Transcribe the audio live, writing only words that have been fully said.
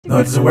No,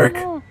 it doesn't work.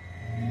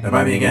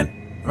 Invite me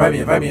again. Invite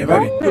me.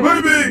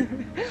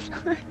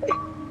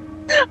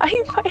 I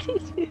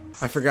invited you.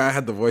 I forgot I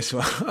had the voice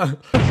on.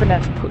 For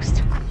next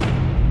post.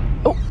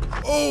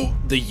 Oh,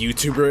 the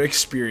YouTuber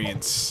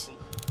experience.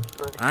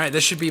 Alright,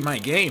 this should be my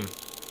game.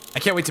 I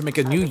can't wait to make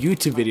a new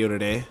YouTube video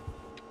today.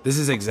 This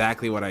is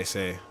exactly what I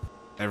say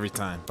every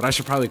time. But I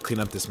should probably clean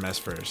up this mess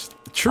first.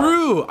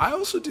 True! I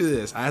also do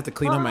this. I have to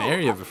clean up my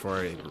area before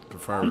I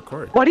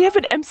record. Why do you have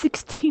an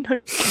M16 on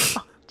your couch?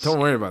 Don't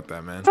worry about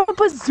that, man. You have a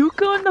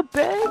bazooka on the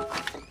bed?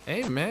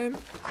 Hey, man.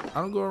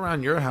 I don't go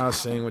around your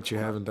house saying what you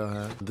have and don't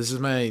have. This is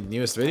my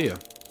newest video.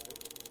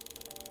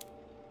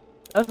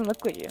 Doesn't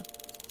look like you.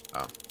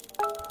 Oh.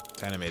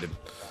 It's animated.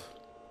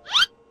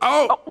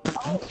 Oh!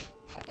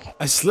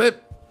 I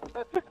slipped.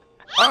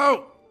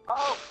 Oh!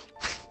 I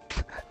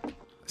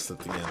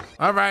slipped again.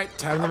 Alright,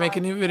 time to make a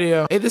new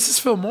video. Hey, this is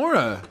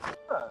Filmora.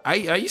 I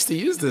used to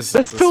use this.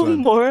 That's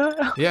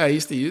Filmora? Yeah, I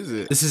used to use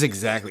it. This is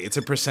exactly. It's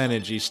a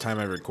percentage each time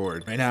I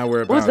record. Right now,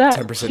 we're about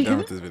 10% done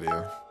with this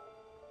video.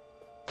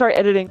 Sorry,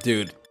 editing.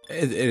 Dude,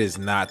 it is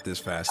not this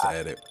fast to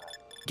edit.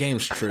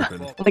 Game's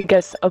tripping. I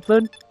guess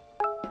upload.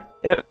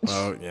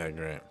 Oh, yeah,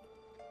 great.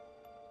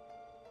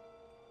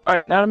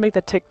 Alright, now to make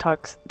the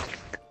TikToks.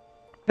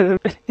 And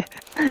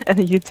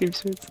the YouTube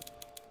shorts.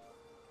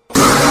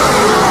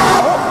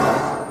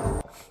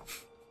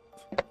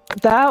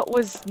 That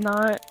was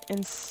not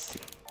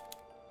insane.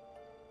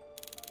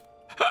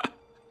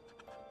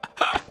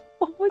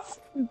 What was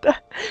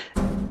that?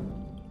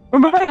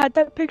 Remember I had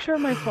that picture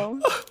on my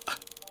phone?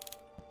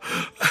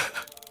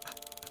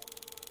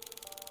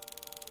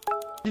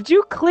 Did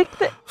you click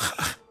the...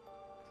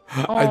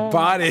 I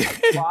bought it.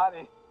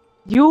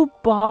 You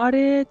bought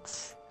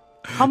it?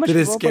 How much did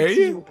it Robux scare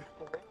you?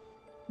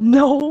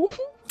 No.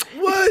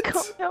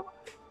 What?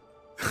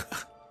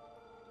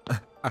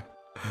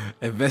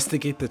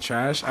 Investigate the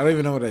trash? I don't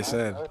even know what I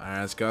said.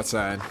 Alright, let's go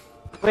outside.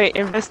 Wait,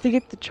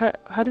 investigate the trash.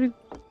 How do we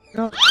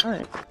go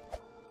outside?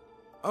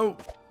 Oh.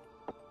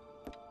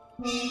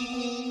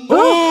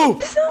 Oh!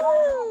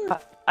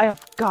 I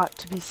have got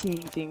to be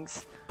seeing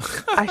things.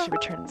 I should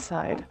return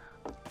inside.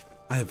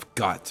 I have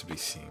got to be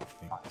seeing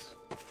things.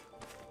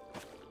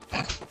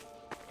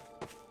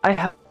 I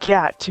have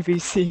got to be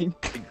seeing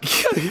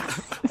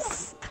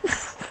things.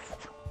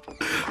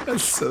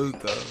 That's so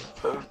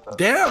dumb.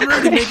 Damn, we're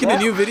already making a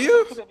new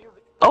video?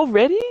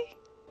 Already?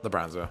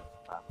 LeBronzo.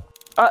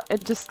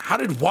 It just... How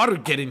did water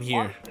get in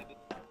here?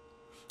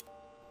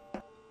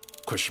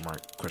 Question mark.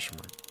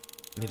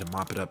 I need to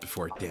mop it up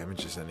before it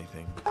damages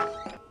anything.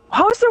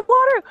 How is there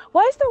water?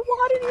 Why is there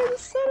water near the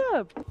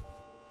setup?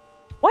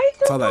 Why is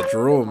there It's all that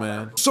drool,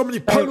 man. So many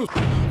puddles.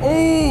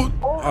 Oh!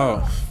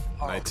 Oh.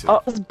 Night 2.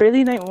 Oh, it's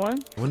barely night 1?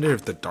 I wonder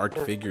if the dark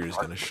figure is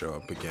gonna show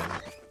up again.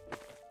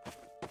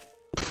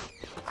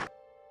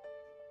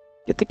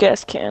 Get the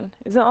gas can.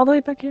 Is it all the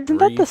way back here? Isn't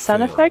that the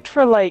sound effect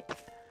for like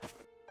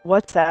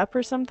WhatsApp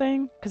or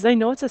something? Because I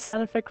know it's a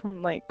sound effect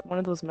from like one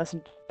of those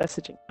messaging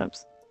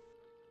apps.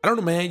 I don't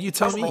know, man. You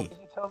tell me.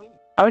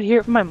 I would hear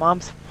it from my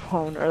mom's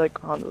phone or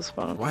like on those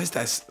phones. Why is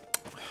that?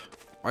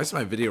 Why is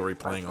my video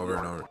replaying over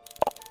and over?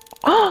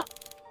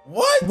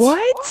 What?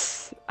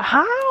 What?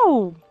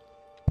 How?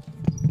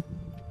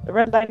 I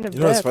ran back into bed.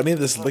 You know what's funny?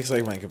 This looks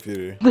like my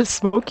computer. The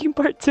smoking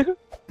part too?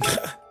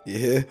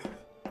 Yeah.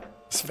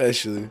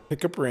 Especially.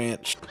 Pick a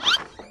branch.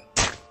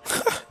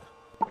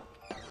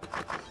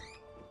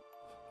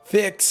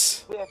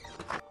 Fix.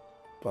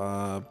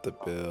 Bob the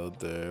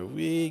Builder.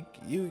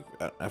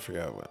 I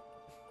forgot what.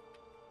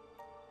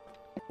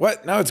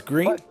 What? Now it's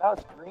green?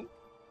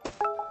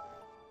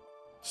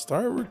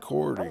 Start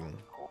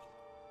recording.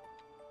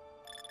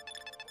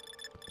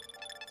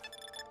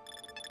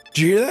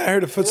 Did you hear that? I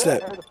heard a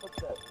footstep.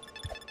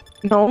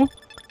 No.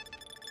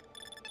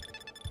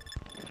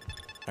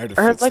 I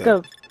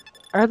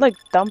heard like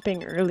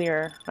dumping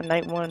earlier on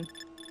night 1.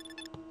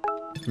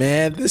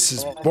 Man, this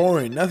is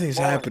boring. Nothing's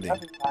happening.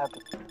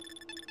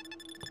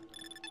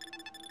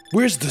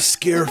 Where's the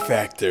scare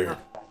factor?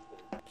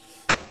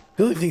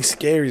 The only thing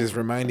scary is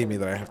reminding me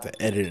that I have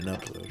to edit and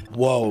upload.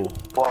 Whoa.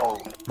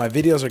 My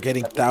videos are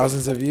getting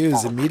thousands of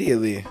views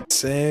immediately.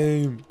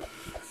 Same.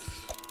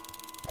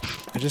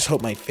 I just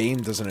hope my fame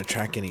doesn't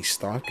attract any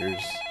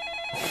stalkers.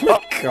 Oh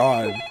my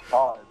god.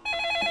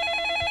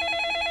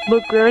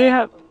 Look, we already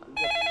have...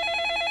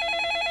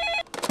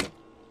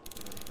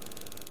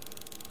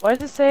 Why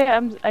does it say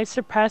I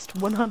surpassed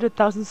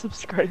 100,000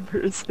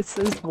 subscribers? It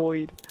says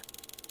void.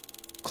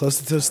 Close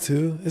to Toast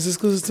 2? Is this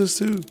close to Toast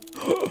 2?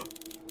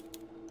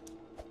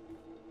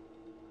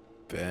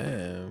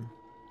 Bam.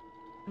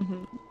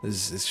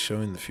 This is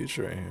showing the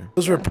future right here.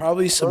 Those were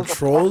probably some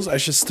trolls. I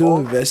should still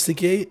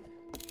investigate.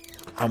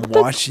 I'm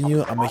watching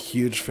you. I'm a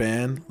huge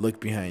fan.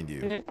 Look behind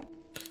you.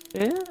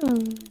 Yeah.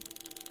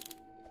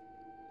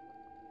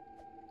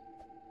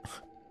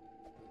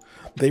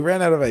 They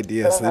ran out of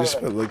ideas, so they just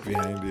put look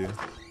behind you.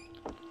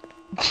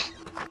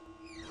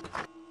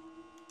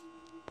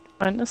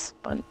 Find a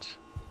sponge.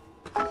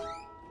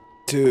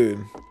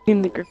 Dude.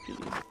 In the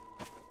graffiti.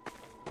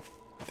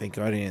 Thank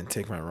God he didn't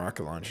take my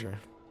rocket launcher.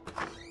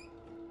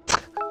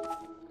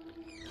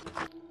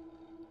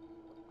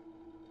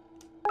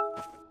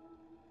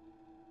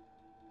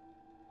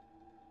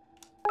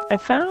 I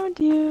found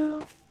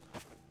you.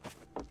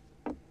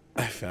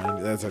 I found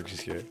you. That's actually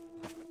scary.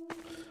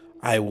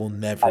 I will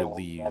never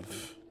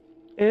leave.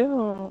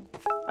 Ew.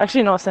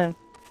 Actually, no, same.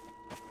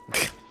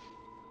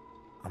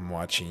 I'm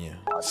watching you.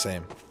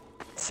 Same.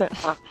 Same.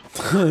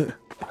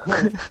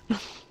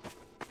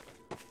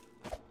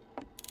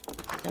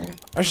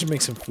 I should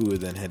make some food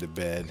then head to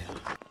bed.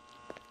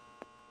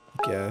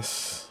 I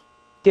guess.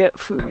 Get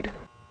food.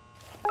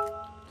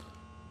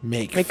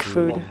 Make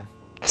food.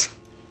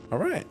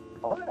 Alright.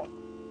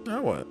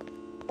 Now what?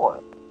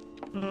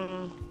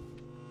 Mm.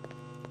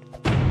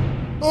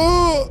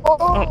 Oh!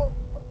 Oh.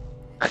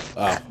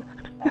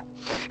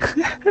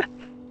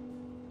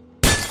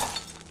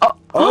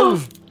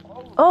 Oh!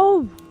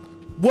 Oh!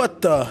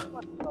 What the?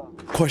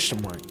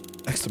 Question mark.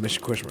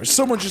 Exclamation question mark.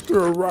 Someone just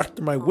threw a rock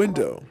through my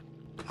window.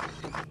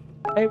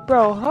 Hey,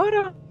 bro, hold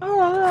on.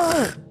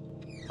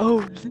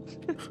 Oh.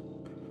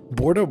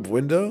 Board up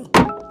window?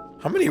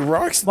 How many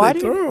rocks did Why they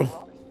do you- throw?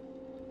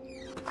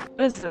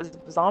 What is this?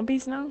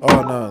 Zombies now?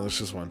 Oh no, there's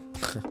just one.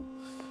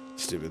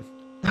 Stupid.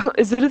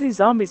 It's literally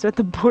zombies. We have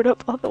to board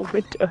up all the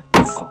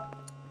windows.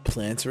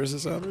 Plants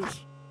versus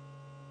zombies?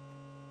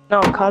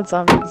 No, COD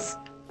zombies.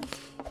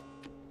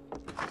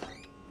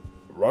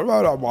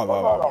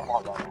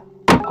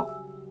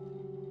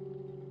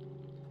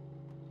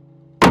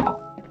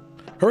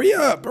 Hurry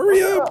up!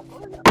 Hurry up!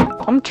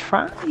 I'm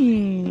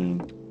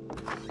trying.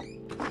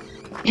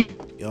 You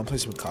wanna play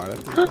some COD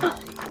after this?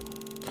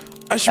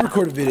 I should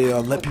record a video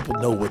and let people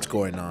know what's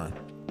going on.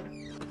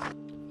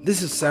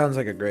 Sounds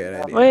like a great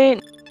idea.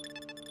 Wait.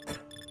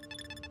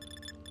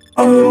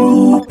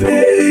 Oh,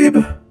 babe!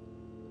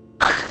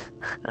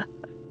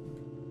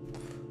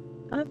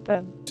 Not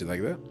bad. Do you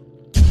like that?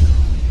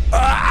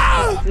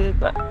 Ah!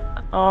 But...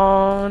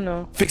 Oh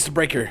no. Fix the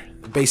breaker.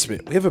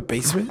 Basement. We have a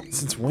basement?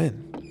 Since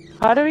when?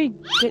 How do we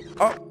get?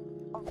 Oh!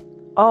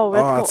 Oh, we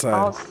have to go outside.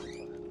 out.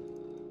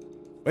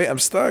 Wait, I'm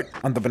stuck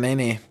on the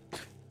banana.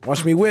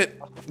 Watch me whip.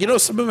 You know,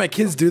 some of my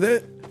kids do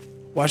that.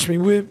 Watch me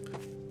whip.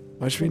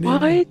 Watch me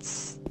nanny.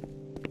 What?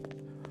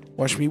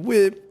 Watch me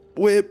whip.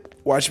 Whip.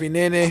 Watch me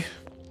nanny.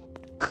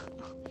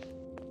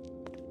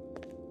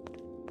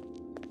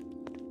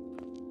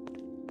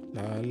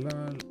 La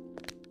la.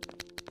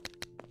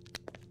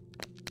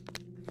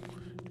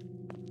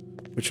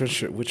 Which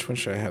one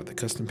should I have? The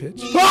custom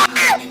pitch?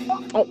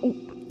 Oh.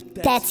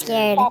 That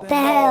scared the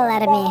hell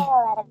out of me.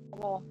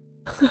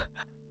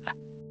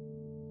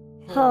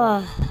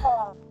 Oh,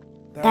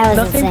 that was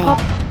Nothing insane.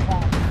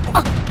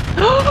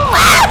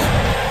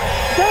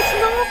 That's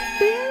not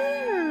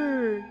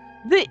fair.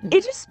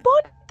 It just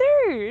spawned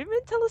there. It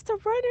didn't tell us to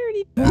run or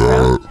anything.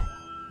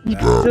 You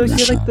can still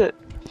hear like the.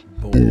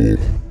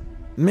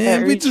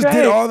 Man, we just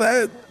did all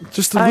that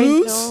just to I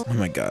lose? know. Oh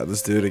my god,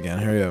 let's do it again.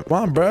 Hurry up. Come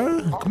on,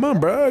 bruh. Come on,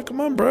 bruh. Come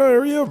on, bruh.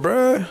 Hurry up,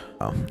 bruh.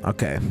 Oh,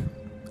 okay.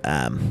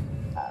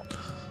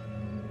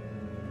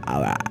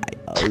 Alright.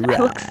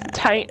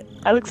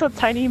 I look so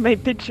tiny in my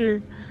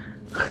picture.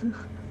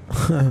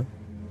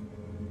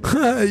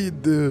 How you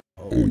do?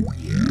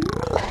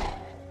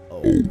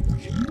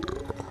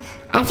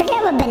 I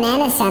forget what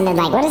banana sounded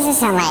like. What does this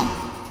sound like?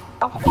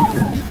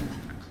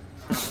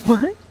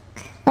 What?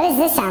 What does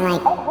this sound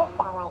like?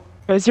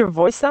 What does your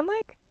voice sound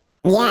like?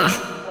 Yeah.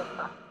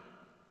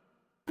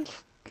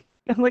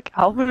 I'm like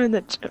Alvin in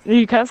the gym.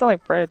 You kind of sound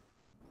like Fred.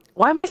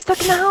 Why am I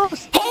stuck in the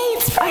house? Hey,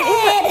 it's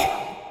Fred!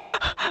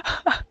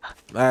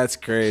 That's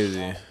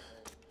crazy.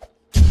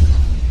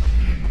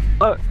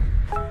 Oh.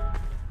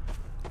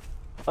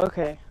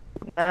 Okay.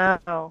 Now.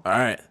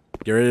 Alright.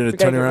 Get ready to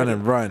turn around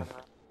and run.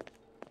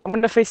 I'm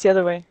gonna face the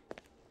other way.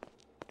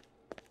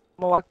 I'm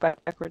gonna walk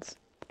backwards.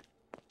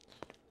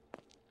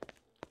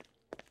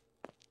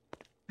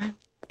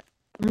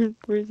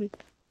 Where is he?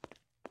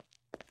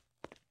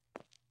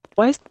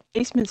 Why is the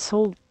basement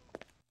so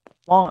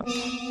long?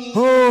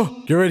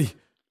 Oh, get ready.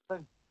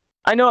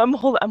 I know. I'm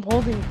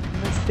holding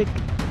my stick.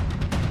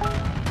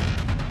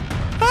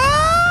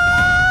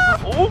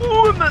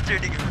 Oh, I'm not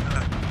turning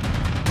around.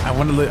 I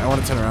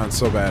want to turn around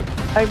so bad.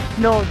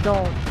 No,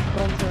 don't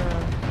turn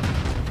around.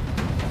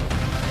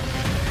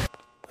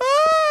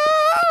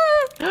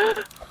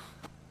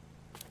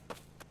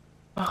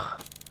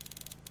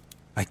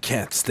 I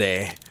can't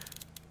stay.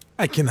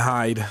 I can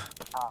hide.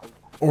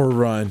 Or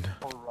run.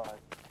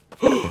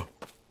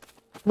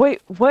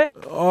 Wait, what?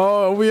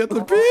 Oh, we at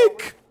the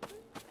peak.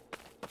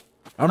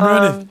 I'm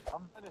running.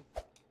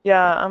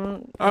 Yeah,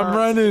 I'm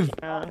running.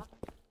 Yeah.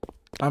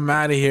 I'm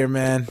out of here,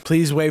 man.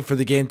 Please wait for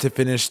the game to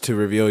finish to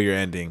reveal your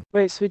ending.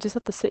 Wait, so we just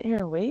have to sit here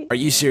and wait? Are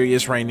you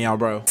serious right now,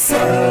 bro?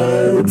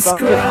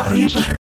 Subscribe.